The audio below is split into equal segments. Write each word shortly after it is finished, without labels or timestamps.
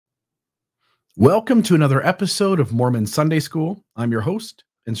Welcome to another episode of Mormon Sunday School. I'm your host,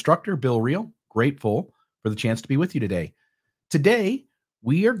 instructor Bill Reel. Grateful for the chance to be with you today. Today,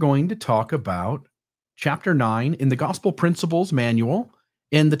 we are going to talk about chapter 9 in the Gospel Principles Manual.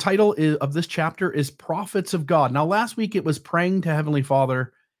 And the title of this chapter is Prophets of God. Now, last week it was Praying to Heavenly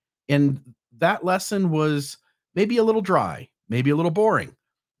Father, and that lesson was maybe a little dry, maybe a little boring.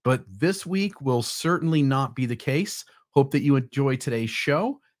 But this week will certainly not be the case. Hope that you enjoy today's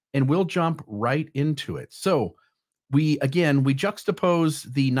show, and we'll jump right into it. So we juxtapose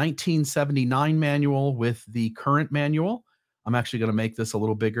the 1979 manual with the current manual. I'm actually going to make this a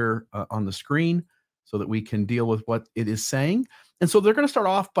little bigger on the screen so that we can deal with what it is saying. And so they're going to start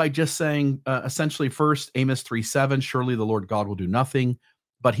off by just saying, essentially, first, Amos 3:7, surely the Lord God will do nothing,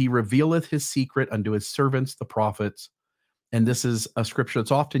 but he revealeth his secret unto his servants, the prophets. And this is a scripture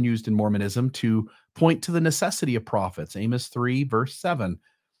that's often used in Mormonism to point to the necessity of prophets. Amos 3, verse 7.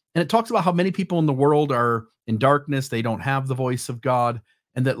 And it talks about how many people in the world are in darkness. They don't have the voice of God,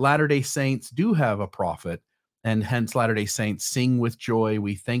 and that Latter-day Saints do have a prophet. And hence Latter-day Saints sing with joy.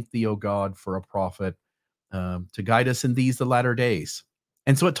 We thank thee, O God, for a prophet to guide us in these, the latter days.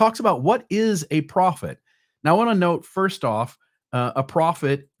 And so it talks about what is a prophet. Now, I want to note first off, a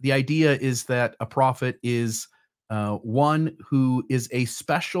prophet, the idea is that a prophet is one who is a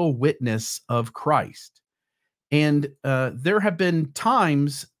special witness of Christ. And there have been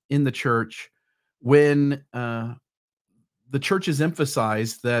times in the church when the church has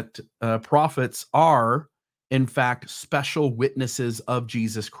emphasized that prophets are, in fact, special witnesses of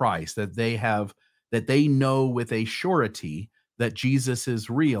Jesus Christ, that they know with a surety that Jesus is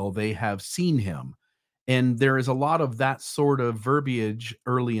real. They have seen him. And there is a lot of that sort of verbiage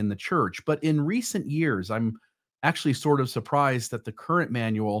early in the church. But in recent years, I'm actually sort of surprised that the current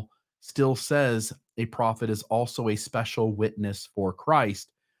manual still says a prophet is also a special witness for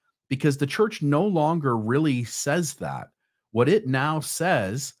Christ, because the church no longer really says that. What it now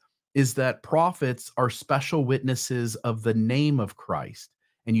says is that prophets are special witnesses of the name of Christ.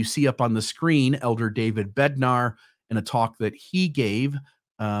 And you see up on the screen, Elder David Bednar, in a talk that he gave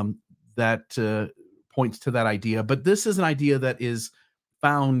that points to that idea. But this is an idea that is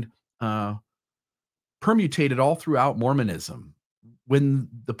found permutated all throughout Mormonism. When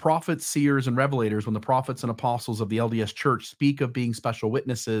the prophets, seers, and revelators, when the prophets and apostles of the LDS Church speak of being special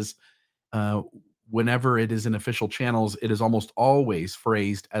witnesses, whenever it is in official channels, it is almost always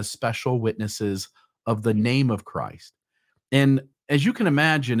phrased as special witnesses of the name of Christ. And as you can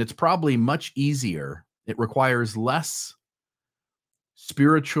imagine, it's probably much easier. It requires less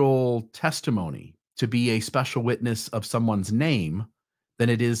spiritual testimony to be a special witness of someone's name than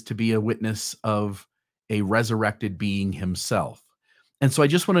it is to be a witness of a resurrected being himself. And so I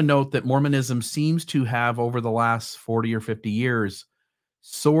just want to note that Mormonism seems to have, over the last 40 or 50 years,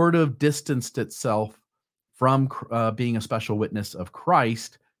 sort of distanced itself from being a special witness of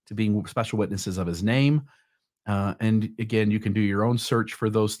Christ to being special witnesses of his name. And again, you can do your own search for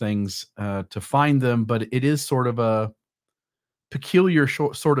those things to find them, but it is sort of a peculiar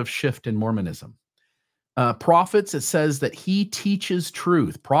sort of shift in Mormonism. Prophets, it says that he teaches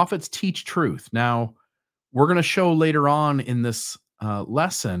truth. Prophets teach truth. Now, we're going to show later on in this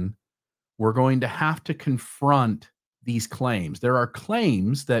lesson, we're going to have to confront these claims. There are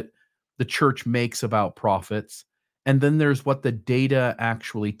claims that the church makes about prophets, and then there's what the data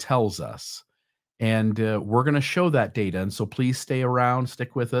actually tells us. And we're going to show that data. And so please stay around,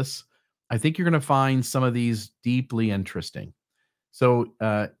 stick with us. I think you're going to find some of these deeply interesting. So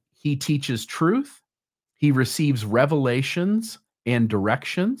he teaches truth. He receives revelations and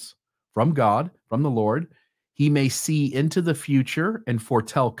directions from God, from the Lord. He may see into the future and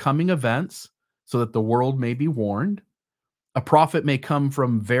foretell coming events so that the world may be warned. A prophet may come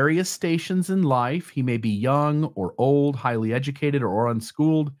from various stations in life. He may be young or old, highly educated or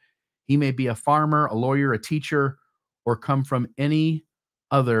unschooled. He may be a farmer, a lawyer, a teacher, or come from any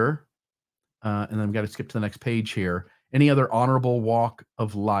other, and then I've got to skip to the next page here, any other honorable walk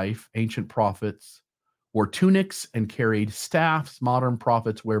of life. Ancient prophets wore tunics and carried staffs. Modern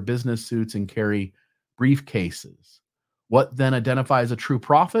prophets wear business suits and carry briefcases. What then identifies a true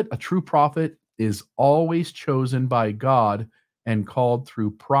prophet? A true prophet is always chosen by God and called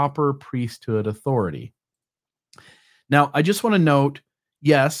through proper priesthood authority. Now, I just want to note,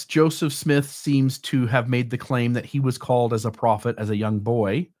 yes, Joseph Smith seems to have made the claim that he was called as a prophet as a young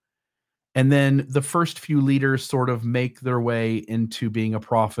boy. And then the first few leaders sort of make their way into being a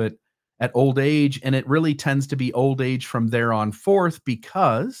prophet at old age. And it really tends to be old age from there on forth,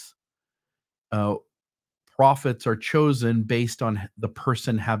 because prophets are chosen based on the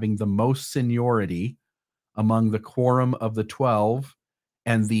person having the most seniority among the quorum of the 12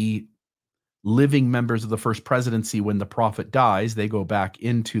 and the living members of the first presidency. When the prophet dies, they go back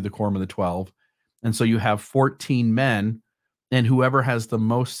into the quorum of the 12. And so you have 14 men, and whoever has the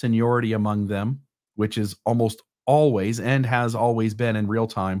most seniority among them, which is almost always and has always been in real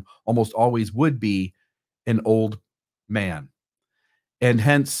time, almost always would be an old man. And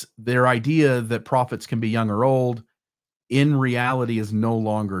hence their idea that prophets can be young or old in reality is no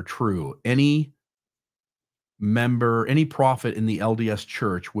longer true. Any prophet in the LDS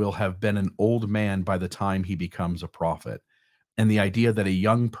church will have been an old man by the time he becomes a prophet. And the idea that a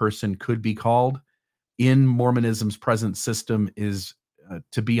young person could be called in Mormonism's present system is,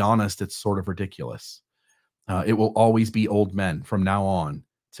 to be honest, it's sort of ridiculous. It will always be old men from now on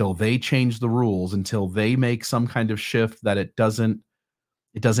till they change the rules, until they make some kind of shift that it doesn't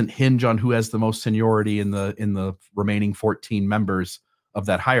hinge on who has the most seniority in the remaining 14 members of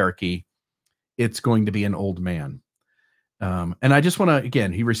that hierarchy. It's going to be an old man. And I just want to,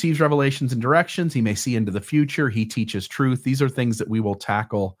 again, he receives revelations and directions. He may see into the future. He teaches truth. These are things that we will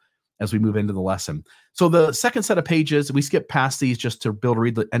tackle as we move into the lesson. So the second set of pages, we skip past these just to be able to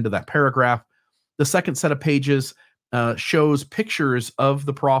read the end of that paragraph. The second set of pages shows pictures of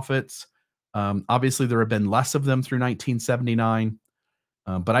the prophets. Obviously, there have been less of them through 1979.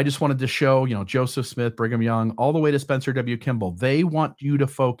 But I just wanted to show, Joseph Smith, Brigham Young, all the way to Spencer W. Kimball. They want you to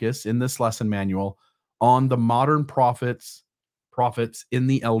focus in this lesson manual on the modern prophets in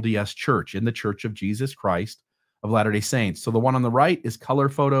the LDS church, in the Church of Jesus Christ of Latter-day Saints. So the one on the right is color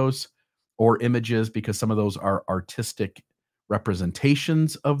photos or images, because some of those are artistic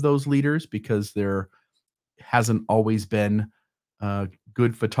representations of those leaders, because there hasn't always been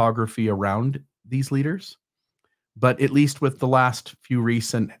good photography around these leaders. But at least with the last few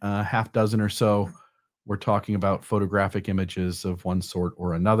recent half dozen or so, we're talking about photographic images of one sort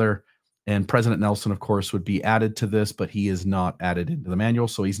or another. And President Nelson, of course, would be added to this, but he is not added into the manual,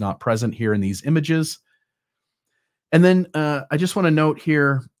 so he's not present here in these images. And then I just want to note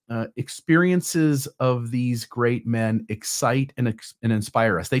here, experiences of these great men excite and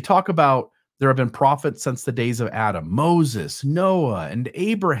inspire us. They talk about there have been prophets since the days of Adam, Moses, Noah, and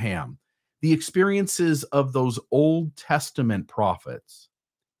Abraham. The experiences of those Old Testament prophets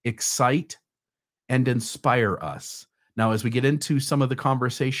excite and inspire us. Now, as we get into some of the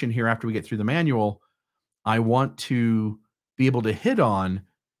conversation here after we get through the manual, I want to be able to hit on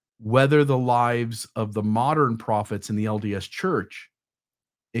whether the lives of the modern prophets in the LDS church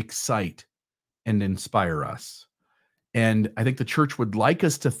excite and inspire us. And I think the church would like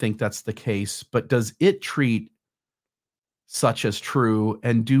us to think that's the case, but does it treat such as true?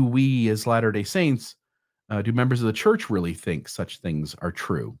 And do we, as Latter-day Saints, do members of the church really think such things are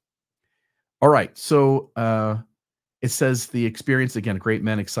true? All right, so it says the experience, again, great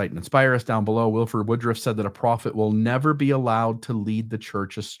men excite and inspire us. Down below, Wilford Woodruff said that a prophet will never be allowed to lead the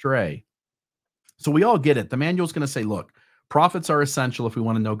church astray. So we all get it. The manual's going to say, look, prophets are essential if we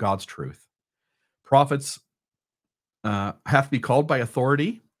want to know God's truth. Prophets have to be called by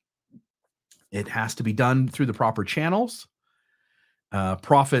authority. It has to be done through the proper channels.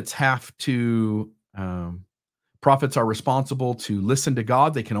 Prophets are responsible to listen to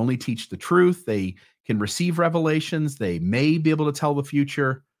God. They can only teach the truth. They can receive revelations. They may be able to tell the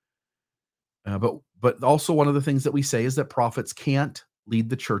future. But also one of the things that we say is that prophets can't lead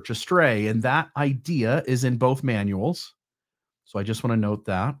the church astray. And that idea is in both manuals. So I just want to note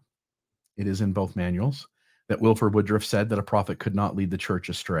that it is in both manuals that Wilford Woodruff said that a prophet could not lead the church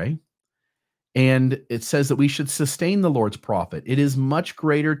astray. And it says that we should sustain the Lord's prophet. It is much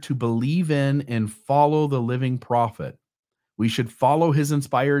greater to believe in and follow the living prophet. We should follow his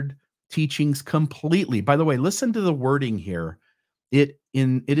inspired teachings completely. By the way, listen to the wording here. It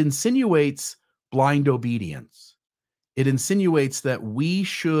insinuates blind obedience. It insinuates that we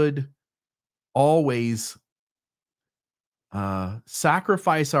should always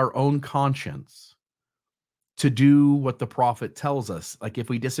sacrifice our own conscience to do what the prophet tells us. Like if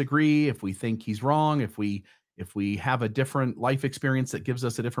we disagree, if we think he's wrong, if we have a different life experience that gives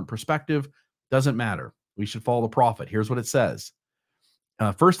us a different perspective, doesn't matter. We should follow the prophet. Here's what it says.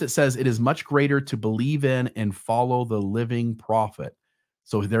 First, it says it is much greater to believe in and follow the living prophet.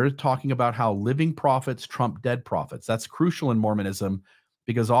 So they're talking about how living prophets trump dead prophets. That's crucial in Mormonism,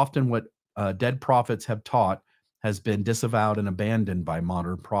 because often what dead prophets have taught has been disavowed and abandoned by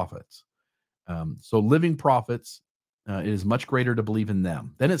modern prophets. So living prophets, it is much greater to believe in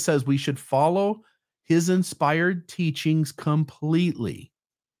them. Then it says we should follow his inspired teachings completely.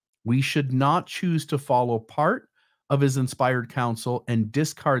 We should not choose to follow part of his inspired counsel and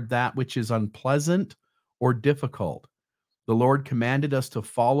discard that which is unpleasant or difficult. The Lord commanded us to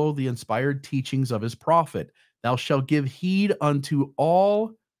follow the inspired teachings of his prophet. Thou shalt give heed unto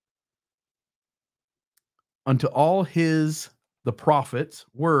all unto all the prophets,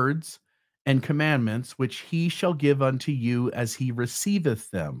 words and commandments, which he shall give unto you as he receiveth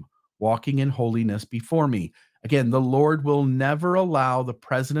them, walking in holiness before me. Again, the Lord will never allow the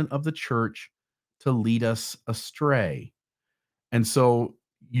president of the church to lead us astray. And so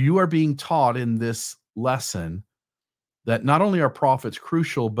you are being taught in this lesson that not only are prophets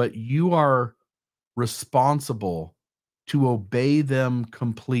crucial, but you are responsible to obey them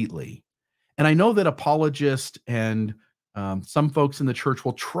completely. And I know that apologists and some folks in the church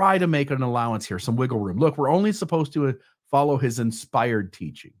will try to make an allowance here, some wiggle room. Look, we're only supposed to follow his inspired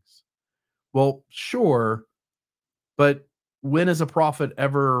teachings. Well, sure, but when has a prophet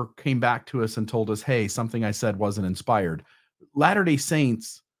ever came back to us and told us, hey, something I said wasn't inspired? Latter-day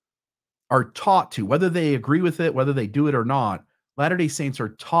Saints are taught to, whether they agree with it, whether they do it or not, Latter-day Saints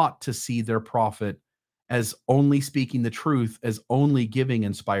are taught to see their prophet as only speaking the truth, as only giving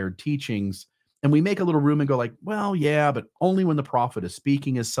inspired teachings. And we make a little room and go like, well, yeah, but only when the prophet is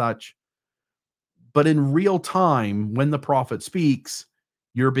speaking as such. But in real time, when the prophet speaks,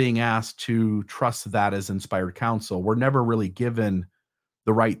 you're being asked to trust that as inspired counsel. We're never really given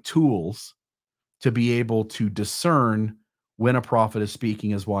the right tools to be able to discern when a prophet is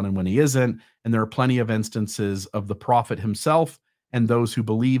speaking as one and when he isn't. And there are plenty of instances of the prophet himself and those who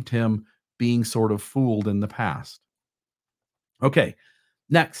believed him being sort of fooled in the past. Okay,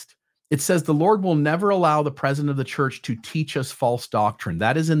 next. It says the Lord will never allow the president of the church to teach us false doctrine.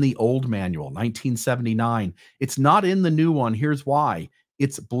 That is in the old manual, 1979. It's not in the new one. Here's why.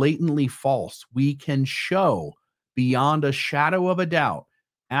 It's blatantly false. We can show beyond a shadow of a doubt,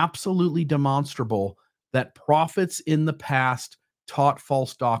 absolutely demonstrable, that prophets in the past taught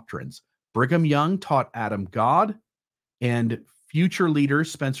false doctrines. Brigham Young taught Adam God, and future leaders,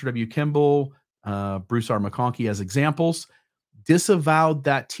 Spencer W. Kimball, Bruce R. McConkie as examples, disavowed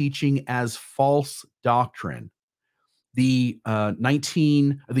that teaching as false doctrine. The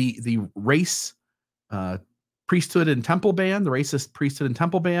race priesthood and temple ban, the racist priesthood and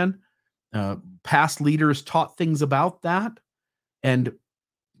temple ban, past leaders taught things about that, and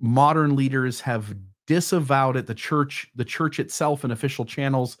modern leaders have disavowed it. The church itself and official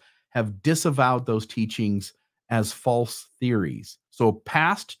channels have disavowed those teachings as false theories. So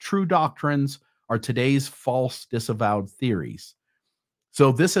past true doctrines are today's false disavowed theories.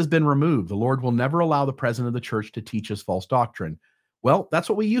 So this has been removed. The Lord will never allow the president of the church to teach us false doctrine. Well, that's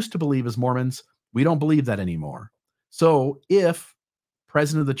what we used to believe as Mormons. We don't believe that anymore. So if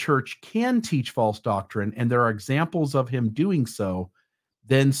president of the church can teach false doctrine, and there are examples of him doing so,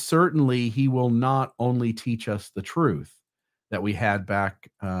 then certainly he will not only teach us the truth that we had back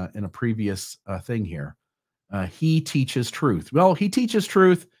in a previous thing here. He teaches truth. Well, he teaches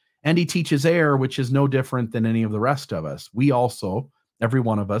truth and he teaches error, which is no different than any of the rest of us. We also, every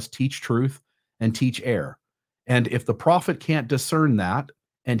one of us, teach truth and teach error. And if the prophet can't discern that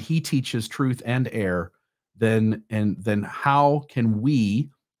and he teaches truth and error, then how can we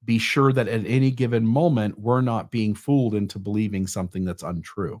be sure that at any given moment we're not being fooled into believing something that's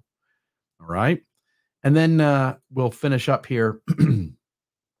untrue? All right. And then we'll finish up here.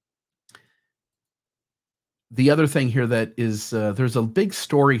 The other thing here that is, there's a big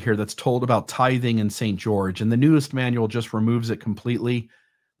story here that's told about tithing in St. George, and the newest manual just removes it completely.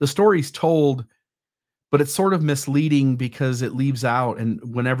 The story's told, but it's sort of misleading because it leaves out, and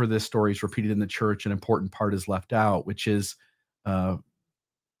whenever this story is repeated in the church, an important part is left out, which is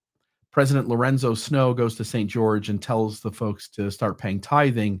President Lorenzo Snow goes to St. George and tells the folks to start paying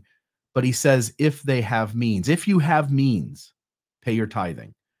tithing, but he says, if they have means, if you have means, pay your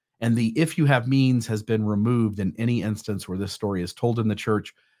tithing. And the if you have means has been removed in any instance where this story is told in the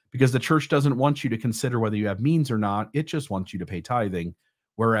church, because the church doesn't want you to consider whether you have means or not. It just wants you to pay tithing.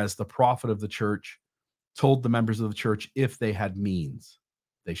 Whereas the prophet of the church told the members of the church, if they had means,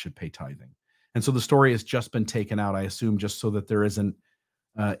 they should pay tithing. And so the story has just been taken out, I assume, just so that there isn't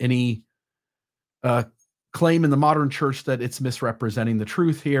any claim in the modern church that it's misrepresenting the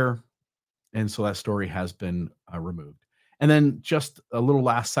truth here. And so that story has been removed. And then just a little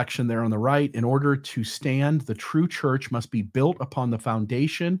last section there on the right. In order to stand, the true church must be built upon the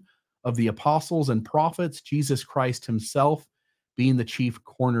foundation of the apostles and prophets, Jesus Christ himself being the chief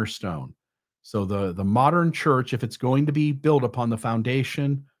cornerstone. So the modern church, if it's going to be built upon the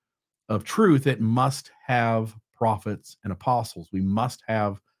foundation of truth, it must have prophets and apostles. We must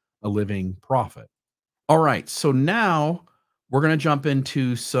have a living prophet. All right, so now we're going to jump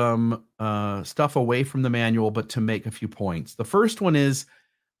into some stuff away from the manual, but to make a few points. The first one is,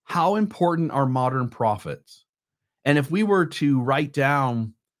 how important are modern prophets? And if we were to write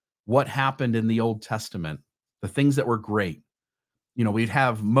down what happened in the Old Testament, the things that were great, we'd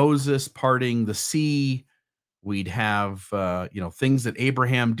have Moses parting the sea, We'd have, things that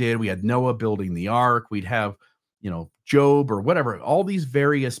Abraham did. We had Noah building the ark. We'd have, Job or whatever, all these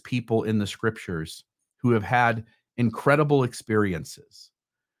various people in the scriptures who have had incredible experiences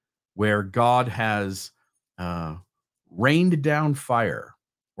where God has rained down fire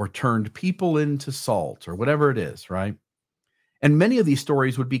or turned people into salt or whatever it is, right? And many of these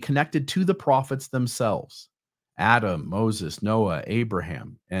stories would be connected to the prophets themselves. Adam, Moses, Noah,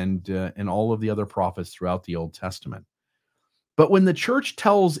 Abraham, and all of the other prophets throughout the Old Testament. But when the church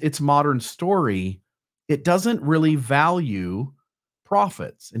tells its modern story, it doesn't really value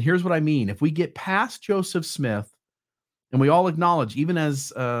prophets. And here's what I mean. If we get past Joseph Smith, and we all acknowledge, even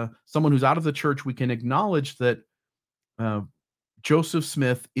as someone who's out of the church, we can acknowledge that Joseph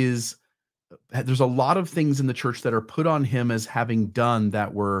Smith there's a lot of things in the church that are put on him as having done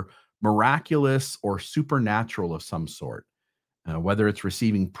that were miraculous or supernatural of some sort, whether it's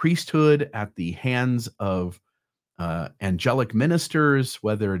receiving priesthood at the hands of angelic ministers,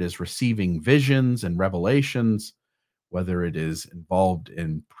 whether it is receiving visions and revelations, whether it is involved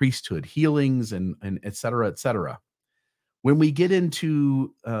in priesthood healings and et cetera, et cetera. When we get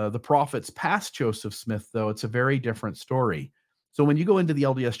into the prophets past Joseph Smith, though, it's a very different story. So when you go into the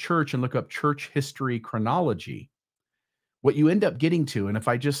LDS church and look up church history chronology, what you end up getting to, and if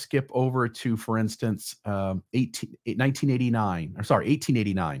I just skip over to, for instance,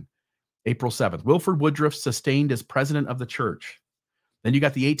 1889, April 7th, Wilford Woodruff sustained as president of the church. Then you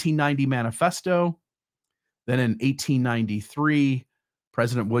got the 1890 Manifesto. Then in 1893,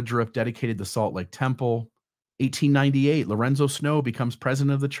 President Woodruff dedicated the Salt Lake Temple. 1898, Lorenzo Snow becomes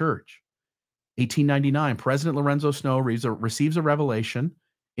president of the church. 1899, President Lorenzo Snow receives a revelation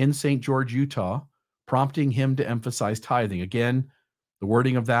in St. George, Utah, prompting him to emphasize tithing. Again, the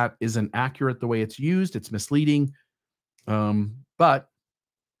wording of that isn't accurate the way it's used. It's misleading, but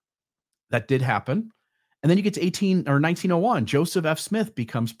that did happen. And then you get to 1901, Joseph F. Smith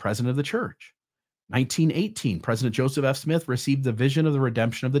becomes president of the church. 1918, President Joseph F. Smith received the vision of the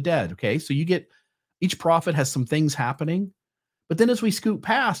redemption of the dead. Okay, so you get each prophet has some things happening. But then as we scoot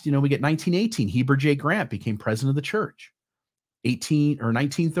past, we get 1918, Heber J. Grant became president of the church.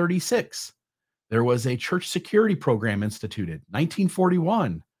 1936, there was a church security program instituted.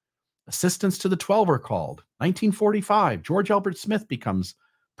 1941, assistants to the 12 are called. 1945, George Albert Smith becomes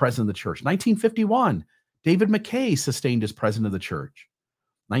president of the church. 1951, David McKay sustained as president of the church.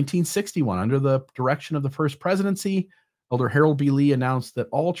 1961, under the direction of the first presidency, Elder Harold B. Lee announced that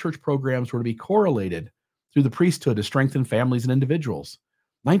all church programs were to be correlated through the priesthood to strengthen families and individuals.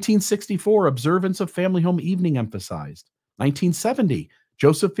 1964, observance of family home evening emphasized. 1970,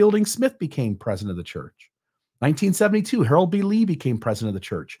 Joseph Fielding Smith became president of the church. 1972, Harold B. Lee became president of the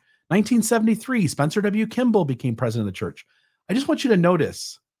church. 1973, Spencer W. Kimball became president of the church. I just want you to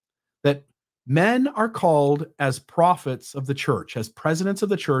notice that men are called as prophets of the church, as presidents of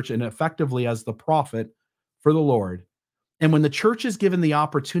the church, and effectively as the prophet for the Lord. And when the church is given the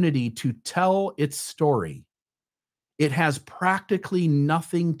opportunity to tell its story, it has practically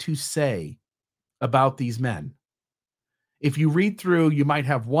nothing to say about these men. If you read through, you might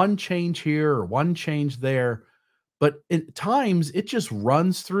have one change here or one change there, but at times it just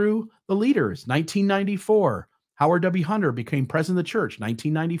runs through the leaders. 1994, Howard W. Hunter became president of the church.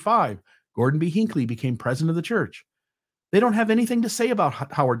 1995, Gordon B. Hinckley became president of the church. They don't have anything to say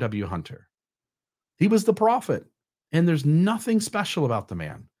about Howard W. Hunter. He was the prophet. And there's nothing special about the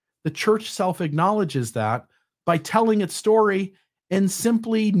man. The church self-acknowledges that by telling its story and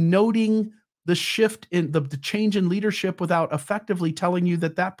simply noting the shift in the change in leadership without effectively telling you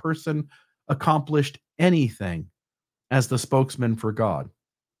that that person accomplished anything as the spokesman for God.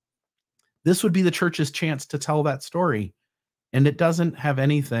 This would be the church's chance to tell that story, and it doesn't have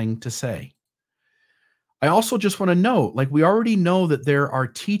anything to say. I also just want to note, we already know that there are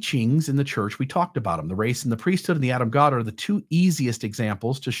teachings in the church. We talked about them. The race and the priesthood and the Adam God are the two easiest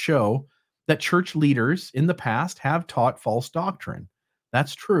examples to show that church leaders in the past have taught false doctrine.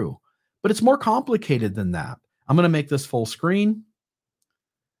 That's true. But it's more complicated than that. I'm going to make this full screen.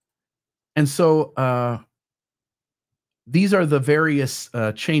 And so these are the various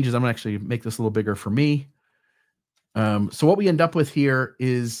changes. I'm going to actually make this a little bigger for me. So what we end up with here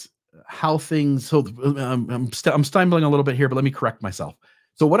is how things, so I'm stumbling a little bit here, but let me correct myself.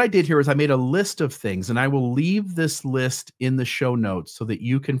 So what I did here is I made a list of things, and I will leave this list in the show notes so that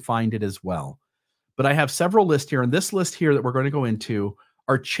you can find it as well. But I have several lists here, and this list here that we're going to go into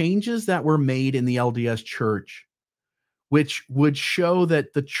are changes that were made in the LDS church, which would show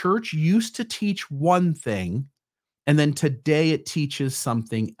that the church used to teach one thing, and then today it teaches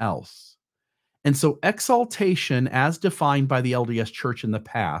something else. And so exaltation, as defined by the LDS church in the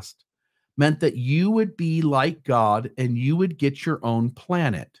past, meant that you would be like God and you would get your own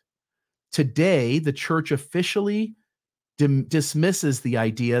planet. Today, the church officially dismisses the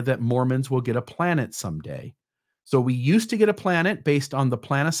idea that Mormons will get a planet someday. So we used to get a planet based on the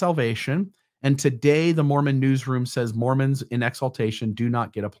plan of salvation, and today the Mormon newsroom says Mormons in exaltation do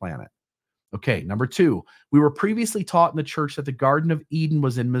not get a planet. Okay, number two, we were previously taught in the church that the Garden of Eden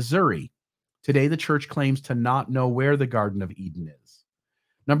was in Missouri. Today, the church claims to not know where the Garden of Eden is.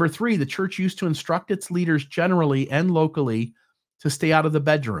 Number three, the church used to instruct its leaders generally and locally to stay out of the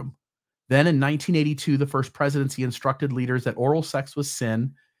bedroom. Then in 1982, the first presidency instructed leaders that oral sex was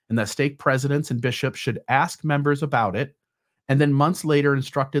sin and that stake presidents and bishops should ask members about it. And then months later,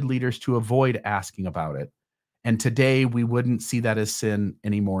 instructed leaders to avoid asking about it. And today, we wouldn't see that as sin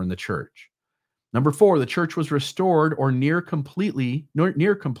anymore in the church. Number four, the church was restored or near complete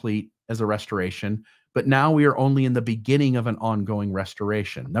as a restoration, but now we are only in the beginning of an ongoing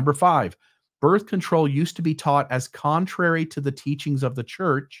restoration. Number five, birth control used to be taught as contrary to the teachings of the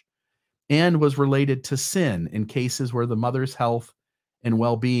church and was related to sin in cases where the mother's health and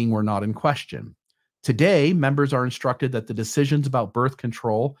well-being were not in question. Today, members are instructed that the decisions about birth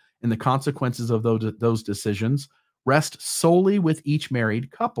control and the consequences of those decisions rest solely with each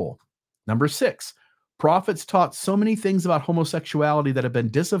married couple. Number six, prophets taught so many things about homosexuality that have been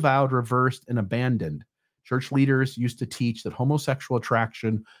disavowed, reversed, and abandoned. Church leaders used to teach that homosexual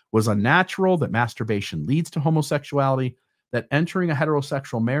attraction was unnatural, that masturbation leads to homosexuality, that entering a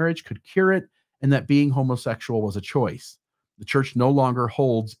heterosexual marriage could cure it, and that being homosexual was a choice. The church no longer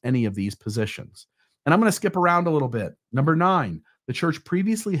holds any of these positions. And I'm going to skip around a little bit. Number nine, the church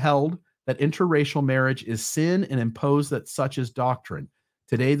previously held that interracial marriage is sin and imposed that such is doctrine.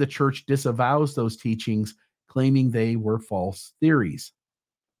 Today, the church disavows those teachings, claiming they were false theories.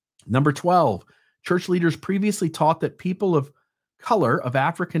 Number 12, church leaders previously taught that people of color of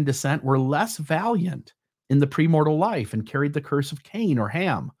African descent were less valiant in the premortal life and carried the curse of Cain or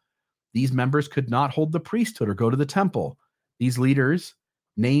Ham. These members could not hold the priesthood or go to the temple. These leaders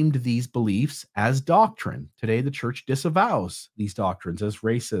named these beliefs as doctrine. Today, the church disavows these doctrines as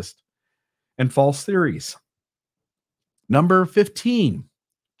racist and false theories. Number 15,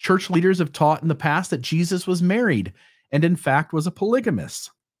 church leaders have taught in the past that Jesus was married and in fact was a polygamist.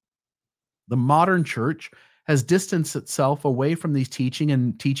 The modern church has distanced itself away from these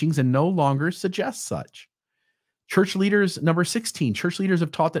teachings and no longer suggests such. Church leaders, number 16, church leaders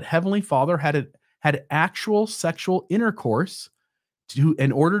have taught that Heavenly Father had actual sexual intercourse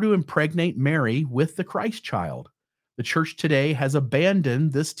in order to impregnate Mary with the Christ child. The church today has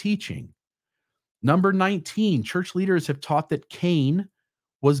abandoned this teaching. Number 19, church leaders have taught that Cain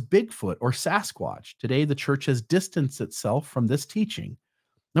was Bigfoot or Sasquatch. Today, the church has distanced itself from this teaching.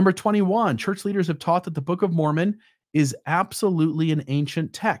 Number 21, church leaders have taught that the Book of Mormon is absolutely an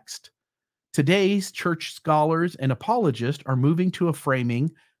ancient text. Today's church scholars and apologists are moving to a framing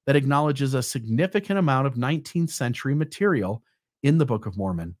that acknowledges a significant amount of 19th century material in the Book of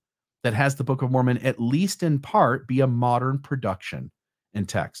Mormon that has the Book of Mormon, at least in part, be a modern production and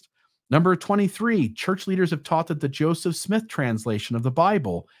text. Number 23, church leaders have taught that the Joseph Smith translation of the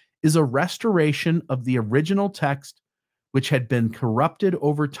Bible is a restoration of the original text, which had been corrupted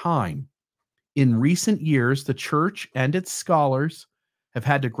over time. In recent years, the church and its scholars have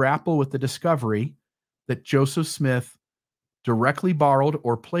had to grapple with the discovery that Joseph Smith directly borrowed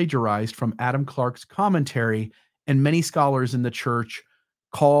or plagiarized from Adam Clarke's commentary, and many scholars in the church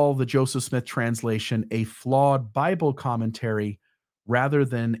call the Joseph Smith translation a flawed Bible commentary rather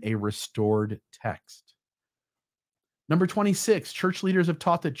than a restored text. Number 26, church leaders have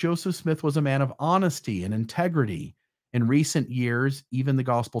taught that Joseph Smith was a man of honesty and integrity. In recent years, even the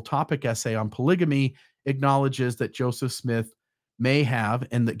Gospel Topic essay on polygamy acknowledges that Joseph Smith may have,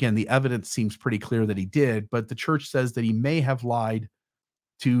 and again, the evidence seems pretty clear that he did, but the church says that he may have lied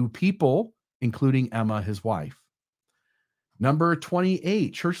to people, including Emma, his wife. Number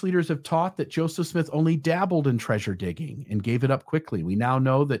 28, church leaders have taught that Joseph Smith only dabbled in treasure digging and gave it up quickly. We now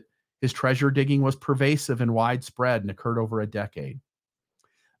know that his treasure digging was pervasive and widespread and occurred over a decade.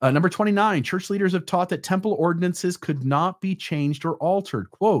 Number 29, church leaders have taught that temple ordinances could not be changed or altered.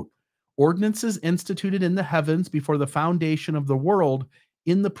 Quote, ordinances instituted in the heavens before the foundation of the world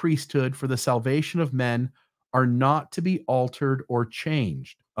in the priesthood for the salvation of men are not to be altered or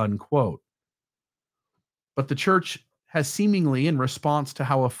changed, unquote. But the church has seemingly, in response to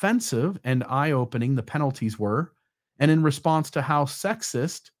how offensive and eye-opening the penalties were, and in response to how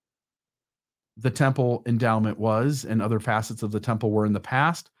sexist the temple endowment was and other facets of the temple were in the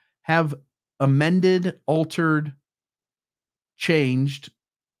past, have amended, altered, changed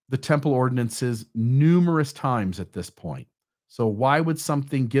the temple ordinances numerous times at this point. So why would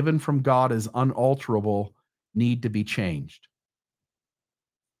something given from God as unalterable need to be changed?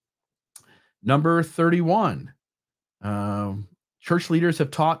 Number 31. Um, church leaders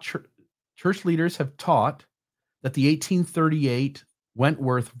have taught church leaders have taught that the 1838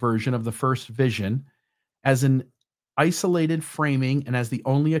 Wentworth version of the first vision as an isolated framing and as the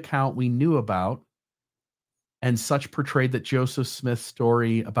only account we knew about, and such portrayed that Joseph Smith's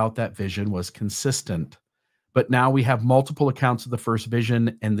story about that vision was consistent. But now we have multiple accounts of the first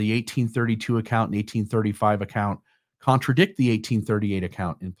vision, and the 1832 account and 1835 account contradict the 1838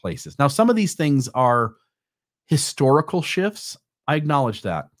 account in places. Now, some of these things are historical shifts. I acknowledge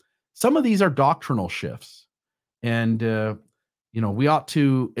that. Some of these are doctrinal shifts. And, we ought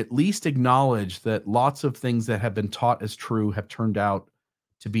to at least acknowledge that lots of things that have been taught as true have turned out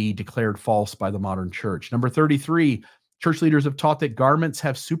to be declared false by the modern church. Number 33, church leaders have taught that garments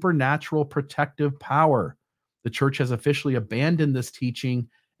have supernatural protective power. The church has officially abandoned this teaching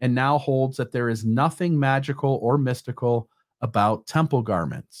and now holds that there is nothing magical or mystical about temple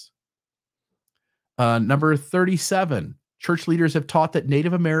garments. Number 37, church leaders have taught that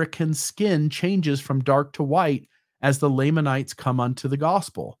Native American skin changes from dark to white as the Lamanites come unto the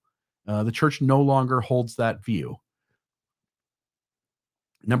gospel. The church no longer holds that view.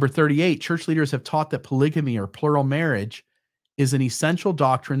 Number 38, church leaders have taught that polygamy or plural marriage is an essential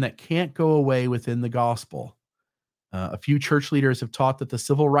doctrine that can't go away within the gospel. A few church leaders have taught that the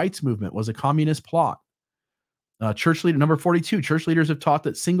civil rights movement was a communist plot. Number 42, church leaders have taught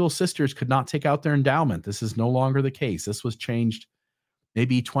that single sisters could not take out their endowment. This is no longer the case. This was changed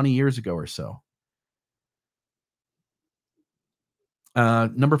maybe 20 years ago or so.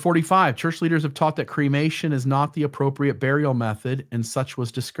 Number 45, church leaders have taught that cremation is not the appropriate burial method, and such was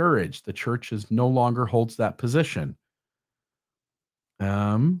discouraged. The church no longer holds that position.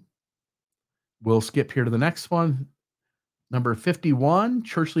 We'll skip here to the next one. Number 51,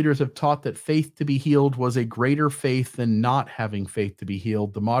 church leaders have taught that faith to be healed was a greater faith than not having faith to be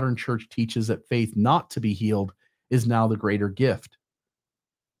healed. The modern church teaches that faith not to be healed is now the greater gift.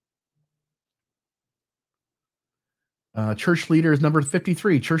 Church leaders, number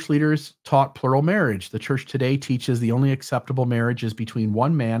 53, church leaders taught plural marriage. The church today teaches the only acceptable marriage is between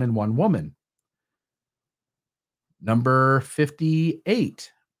one man and one woman. Number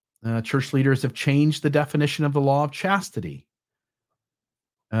 58, church leaders have changed the definition of the law of chastity.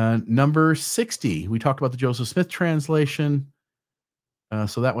 Number 60, we talked about the Joseph Smith translation.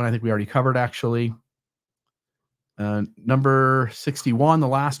 So that one I think we already covered, actually. Number 61, the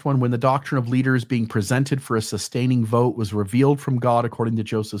last one, when the doctrine of leaders being presented for a sustaining vote was revealed from God according to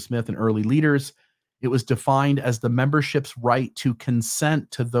Joseph Smith and early leaders, it was defined as the membership's right to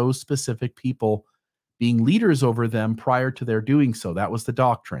consent to those specific people being leaders over them prior to their doing so. That was the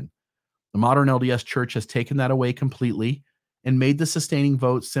doctrine. The modern LDS church has taken that away completely and made the sustaining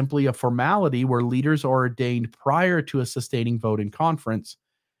vote simply a formality where leaders are ordained prior to a sustaining vote in conference.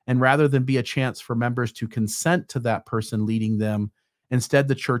 And rather than be a chance for members to consent to that person leading them, instead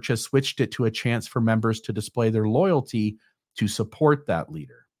the church has switched it to a chance for members to display their loyalty to support that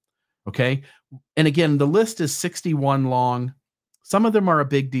leader. Okay? And again, the list is 61 long. Some of them are a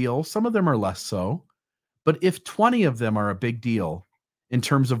big deal. Some of them are less so. But if 20 of them are a big deal in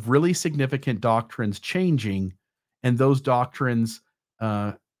terms of really significant doctrines changing and those doctrines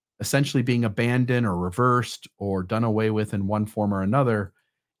essentially being abandoned or reversed or done away with in one form or another,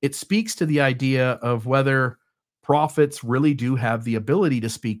 it speaks to the idea of whether prophets really do have the ability to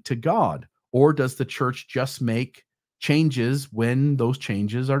speak to God, or does the church just make changes when those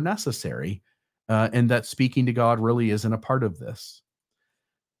changes are necessary, and that speaking to God really isn't a part of this.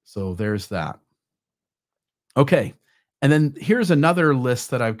 So there's that. Okay, and then here's another list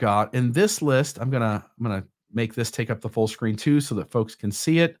that I've got. In this list, I'm gonna make this take up the full screen too, so that folks can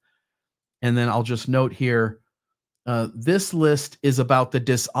see it. And then I'll just note here. This list is about the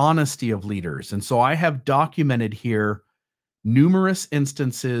dishonesty of leaders. And so I have documented here numerous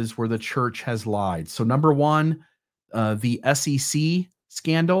instances where the church has lied. So number one, the SEC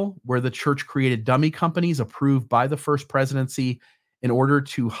scandal, where the church created dummy companies approved by the first presidency in order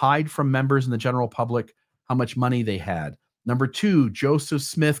to hide from members and the general public how much money they had. Number two, Joseph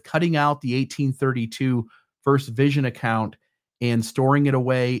Smith cutting out the 1832 first vision account and storing it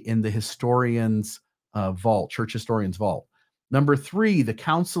away in the historian's vault, church historian's vault. Number three, the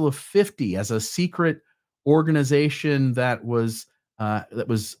Council of 50 as a secret organization that was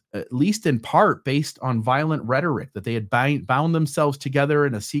at least in part based on violent rhetoric, that they had bound themselves together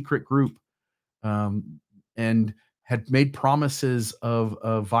in a secret group and had made promises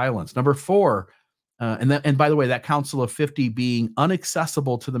of violence. Number four, and by the way, that Council of 50 being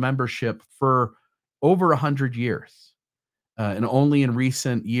inaccessible to the membership for over 100 years. And only in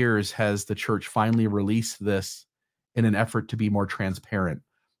recent years has the church finally released this in an effort to be more transparent.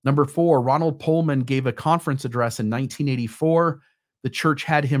 Number four, Ronald Pullman gave a conference address in 1984. The church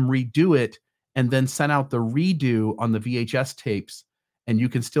had him redo it and then sent out the redo on the VHS tapes. And you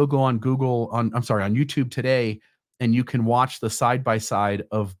can still go on on YouTube today, and you can watch the side by side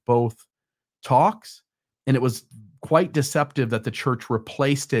of both talks. And it was quite deceptive that the church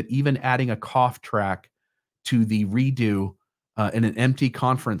replaced it, even adding a cough track to the redo in an empty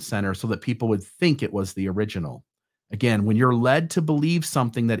conference center so that people would think it was the original. Again, when you're led to believe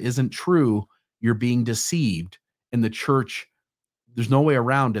something that isn't true, you're being deceived. And the church, there's no way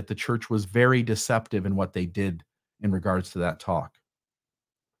around it. The church was very deceptive in what they did in regards to that talk.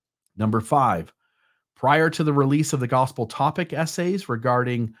 Number five, prior to the release of the gospel topic essays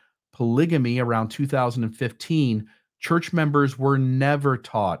regarding polygamy around 2015, church members were never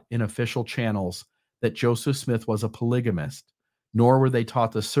taught in official channels that Joseph Smith was a polygamist, nor were they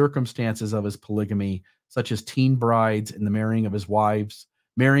taught the circumstances of his polygamy, such as teen brides and the marrying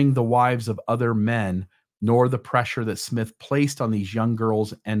the wives of other men, nor the pressure that Smith placed on these young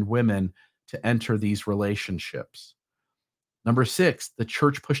girls and women to enter these relationships. Number six, the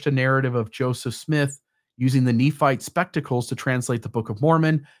church pushed a narrative of Joseph Smith using the Nephite spectacles to translate the Book of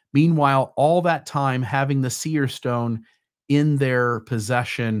Mormon. Meanwhile, all that time having the seer stone in their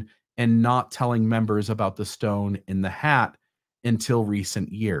possession and not telling members about the stone in the hat until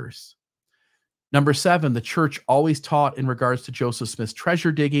recent years. Number seven, the church always taught in regards to Joseph Smith's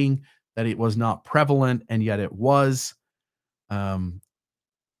treasure digging that it was not prevalent, and yet it was.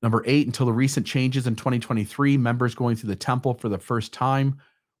 Number eight, until the recent changes in 2023, members going through the temple for the first time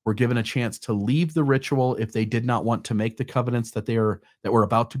were given a chance to leave the ritual if they did not want to make the covenants that were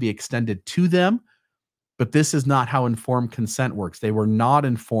about to be extended to them. But this is not how informed consent works. They were not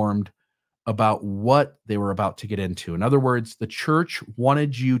informed about what they were about to get into. In other words, the church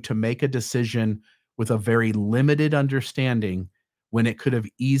wanted you to make a decision with a very limited understanding when it could have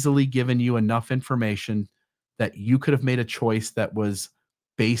easily given you enough information that you could have made a choice that was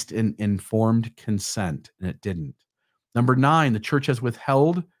based in informed consent, and it didn't. Number nine, the church has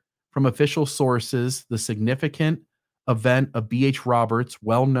withheld from official sources the significant event of B.H. Roberts,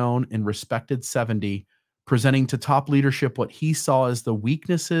 well-known and respected 70, presenting to top leadership what he saw as the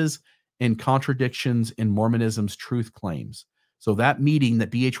weaknesses and contradictions in Mormonism's truth claims. So that meeting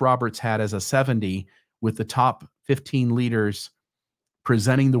that B.H. Roberts had as a 70 with the top 15 leaders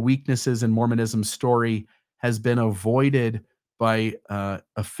presenting the weaknesses in Mormonism's story has been avoided by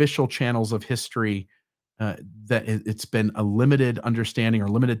official channels of history, that it's been a limited understanding or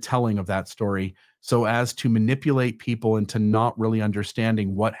limited telling of that story, so as to manipulate people into not really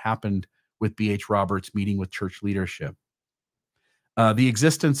understanding what happened with B.H. Roberts meeting with church leadership. The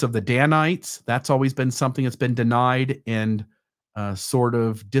existence of the Danites, that's always been something that's been denied and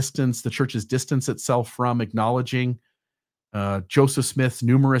the church has distanced itself from acknowledging. Joseph Smith's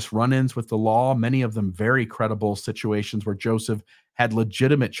numerous run-ins with the law, many of them very credible situations where Joseph had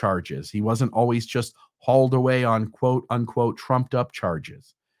legitimate charges. He wasn't always just hauled away on quote unquote trumped up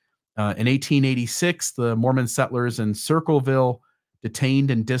charges. In 1886, the Mormon settlers in Circleville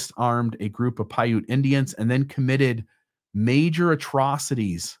detained and disarmed a group of Paiute Indians and then committed major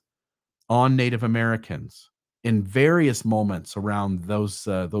atrocities on Native Americans in various moments around those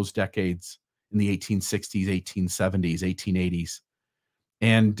decades in the 1860s, 1870s, 1880s.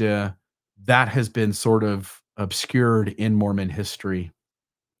 And that has been sort of obscured in Mormon history.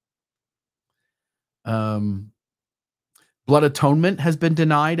 Blood atonement has been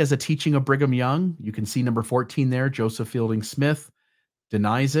denied as a teaching of Brigham Young. You can see number 14 there. Joseph Fielding Smith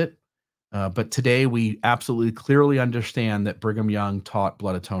denies it. But today we absolutely clearly understand that Brigham Young taught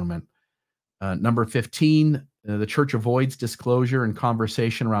blood atonement. Number 15, the church avoids disclosure and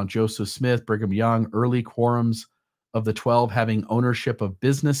conversation around Joseph Smith, Brigham Young, early quorums of the 12 having ownership of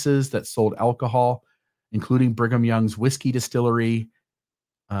businesses that sold alcohol, including Brigham Young's whiskey distillery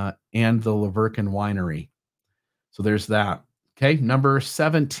and the Lavercan winery. So there's that. Okay, number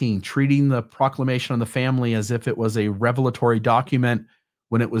 17, treating the proclamation on the family as if it was a revelatory document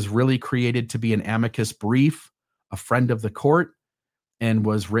when it was really created to be an amicus brief, a friend of the court, and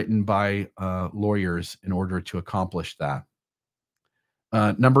was written by lawyers in order to accomplish that.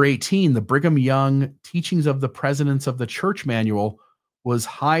 Number 18, the Brigham Young Teachings of the Presidents of the Church Manual was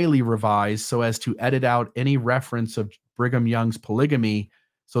highly revised so as to edit out any reference of Brigham Young's polygamy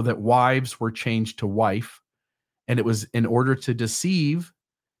so that wives were changed to wife. And it was in order to deceive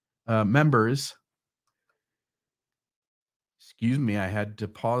members. Excuse me, I had to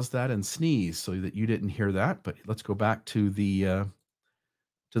pause that and sneeze so that you didn't hear that. But let's go back to the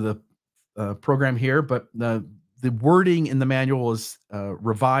program here. But the wording in the manual is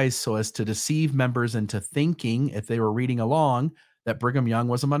revised so as to deceive members into thinking, if they were reading along, that Brigham Young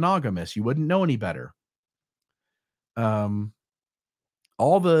was a monogamist. You wouldn't know any better.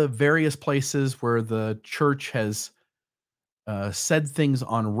 All the various places where the church has said things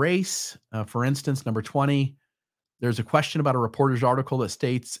on race. For instance, number 20, there's a question about a reporter's article that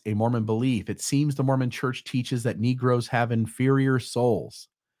states a Mormon belief. It seems the Mormon church teaches that Negroes have inferior souls.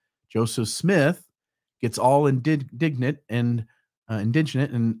 Joseph Smith gets all indignant and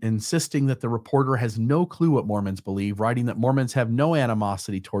insisting that the reporter has no clue what Mormons believe, writing that Mormons have no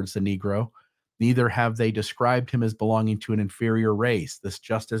animosity towards the Negro. Neither have they described him as belonging to an inferior race. This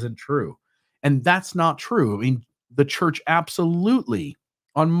just isn't true. And that's not true. I mean, the church absolutely,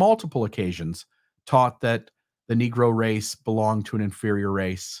 on multiple occasions, taught that the Negro race belonged to an inferior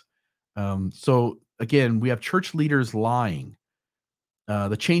race. So again, we have church leaders lying.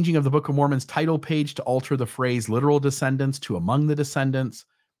 The changing of the Book of Mormon's title page to alter the phrase literal descendants to among the descendants.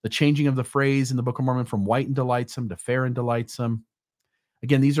 The changing of the phrase in the Book of Mormon from white and delightsome to fair and delightsome.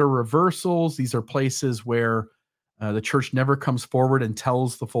 Again, these are reversals. These are places where the church never comes forward and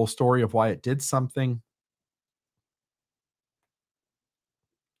tells the full story of why it did something.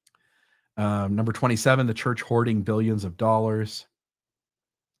 Number 27, the church hoarding billions of dollars.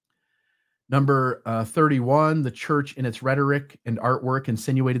 Number 31, the church in its rhetoric and artwork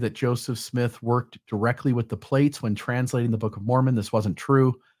insinuated that Joseph Smith worked directly with the plates when translating the Book of Mormon. This wasn't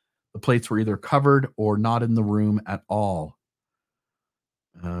true. The plates were either covered or not in the room at all.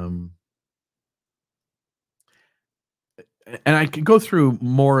 And I could go through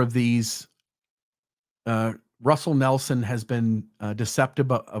more of these. Russell Nelson has been deceptive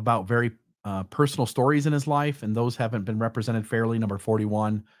about very personal stories in his life, and those haven't been represented fairly. Number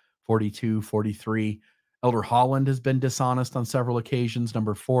 41, 42, 43. Elder Holland has been dishonest on several occasions.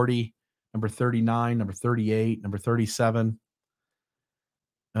 Number 40, number 39, number 38, number 37.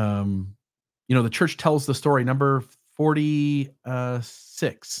 The church tells the story. Number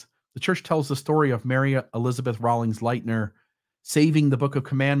 46. The church tells the story of Mary Elizabeth Rawlings Lightner saving the Book of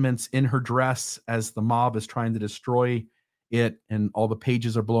Commandments in her dress as the mob is trying to destroy it, and all the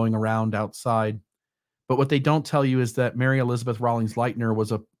pages are blowing around outside. But what they don't tell you is that Mary Elizabeth Rawlings Lightner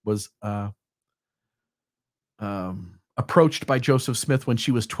was approached by Joseph Smith when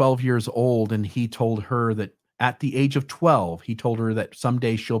she was 12 years old, and he told her that at the age of 12, he told her that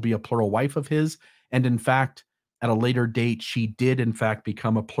someday she'll be a plural wife of his. And in fact, at a later date, she did in fact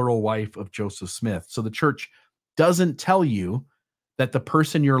become a plural wife of Joseph Smith. So the church doesn't tell you that the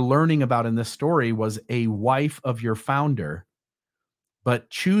person you're learning about in this story was a wife of your founder, but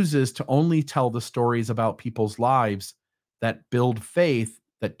chooses to only tell the stories about people's lives that build faith,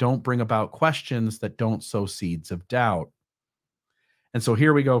 that don't bring about questions, that don't sow seeds of doubt. And so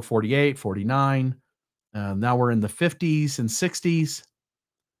here we go, 48, 49. Now we're in the 50s and 60s.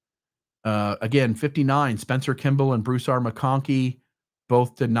 Again, 59, Spencer Kimball and Bruce R. McConkie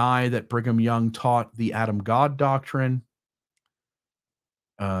both deny that Brigham Young taught the Adam God doctrine.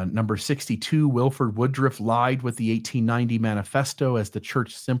 Number 62, Wilford Woodruff lied with the 1890 manifesto as the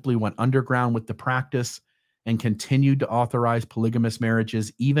church simply went underground with the practice and continued to authorize polygamous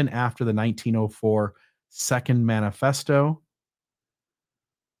marriages even after the 1904 Second Manifesto.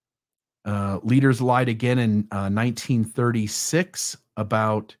 Leaders lied again in 1936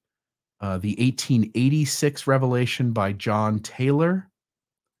 about the 1886 revelation by John Taylor.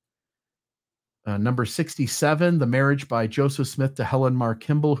 Number 67, the marriage by Joseph Smith to Helen Mar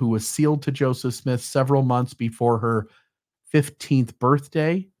Kimball, who was sealed to Joseph Smith several months before her 15th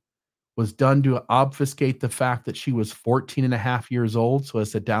birthday, was done to obfuscate the fact that she was 14 and a half years old, so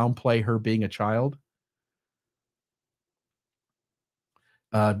as to downplay her being a child.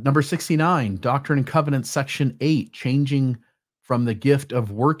 Number 69, Doctrine and Covenants, Section 8, changing from the gift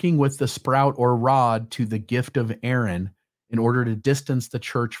of working with the sprout or rod to the gift of Aaron in order to distance the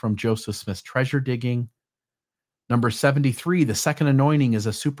church from Joseph Smith's treasure digging. Number 73, the second anointing is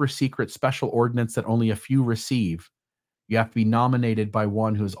a super secret special ordinance that only a few receive. You have to be nominated by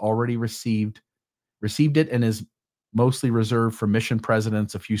one who has already received it, and is mostly reserved for mission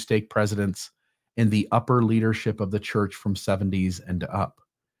presidents, a few stake presidents, and the upper leadership of the church from 70s and up.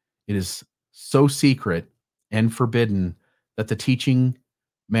 It is so secret and forbidden that the teaching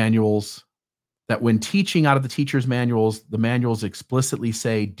manuals, that when teaching out of the teacher's manuals, the manuals explicitly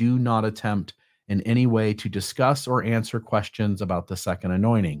say, do not attempt in any way to discuss or answer questions about the second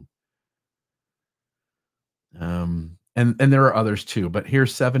anointing. And there are others too, but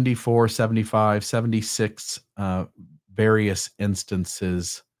here's 74, 75, 76 various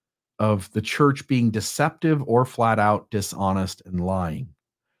instances of the church being deceptive or flat out dishonest and lying.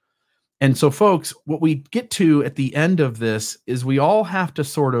 And so, folks, what we get to at the end of this is we all have to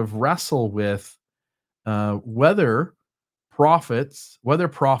sort of wrestle with whether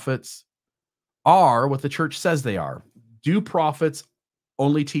prophets are what the church says they are. Do prophets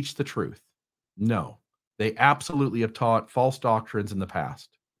only teach the truth? No. They absolutely have taught false doctrines in the past.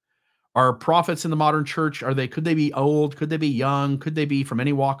 Are prophets in the modern church, could they be old? Could they be young? Could they be from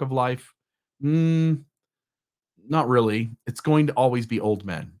any walk of life? Mm, not really. It's going to always be old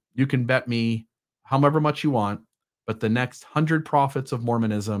men. You can bet me however much you want, but the next 100 prophets of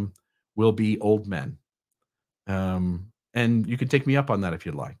Mormonism will be old men. And you can take me up on that if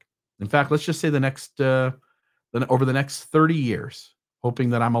you'd like. In fact, let's just say over the next 30 years, hoping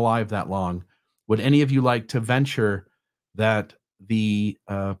that I'm alive that long, would any of you like to venture that the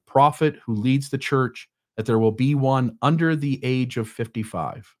prophet who leads the church, that there will be one under the age of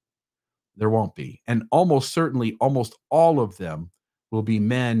 55? There won't be. And almost certainly, almost all of them will be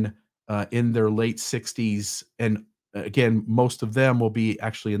men in their late 60s. And again, most of them will be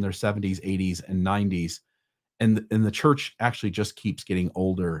actually in their 70s, 80s, and 90s. And the church actually just keeps getting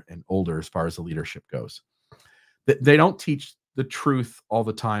older and older as far as the leadership goes. They don't teach the truth all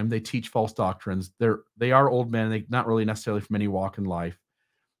the time. They teach false doctrines. They are old men. They not really necessarily from any walk in life.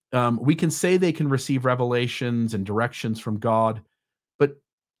 We can say they can receive revelations and directions from God, but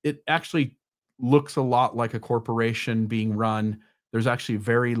it actually looks a lot like a corporation being run. There's actually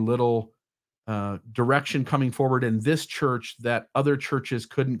very little direction coming forward in this church that other churches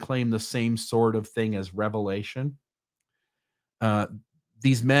couldn't claim the same sort of thing as revelation. Uh,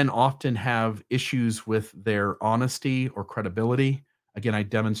 these men often have issues with their honesty or credibility. Again, I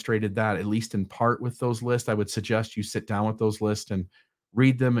demonstrated that at least in part with those lists. I would suggest you sit down with those lists and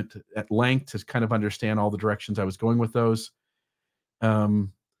read them at length to kind of understand all the directions I was going with those.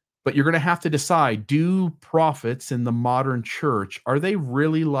 But you're going to have to decide, do prophets in the modern church, are they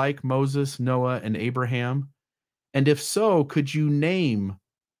really like Moses, Noah, and Abraham? And if so, could you name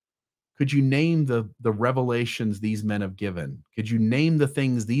the revelations these men have given? Could you name the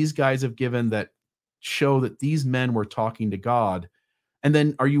things these guys have given that show that these men were talking to God? And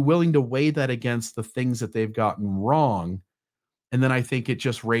then are you willing to weigh that against the things that they've gotten wrong? And then I think it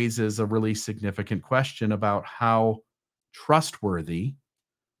just raises a really significant question about how trustworthy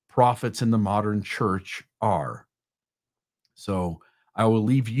prophets in the modern church are. So I will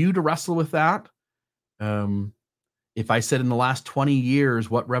leave you to wrestle with that. Um, if I said in the last 20 years,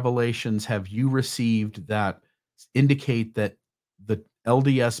 what revelations have you received that indicate that the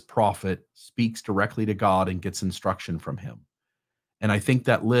LDS prophet speaks directly to God and gets instruction from him? And I think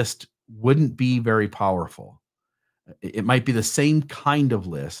that list wouldn't be very powerful. It might be the same kind of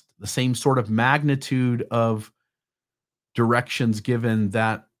list, the same sort of magnitude of directions given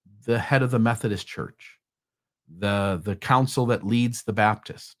that the head of the Methodist Church, the council that leads the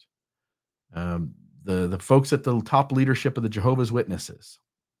Baptist, um, the folks at the top leadership of the Jehovah's Witnesses.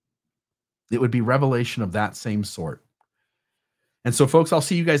 It would be revelation of that same sort. And so, folks, I'll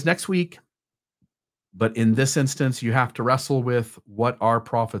see you guys next week. But in this instance, you have to wrestle with what are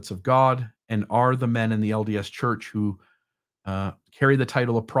prophets of God, and are the men in the LDS Church who carry the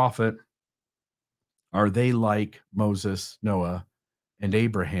title of prophet, are they like Moses, Noah, and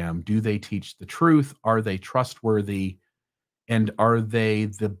Abraham? Do they teach the truth? Are they trustworthy? And are they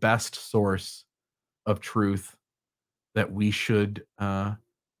the best source of truth that we should tie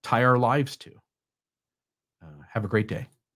our lives to? Have a great day.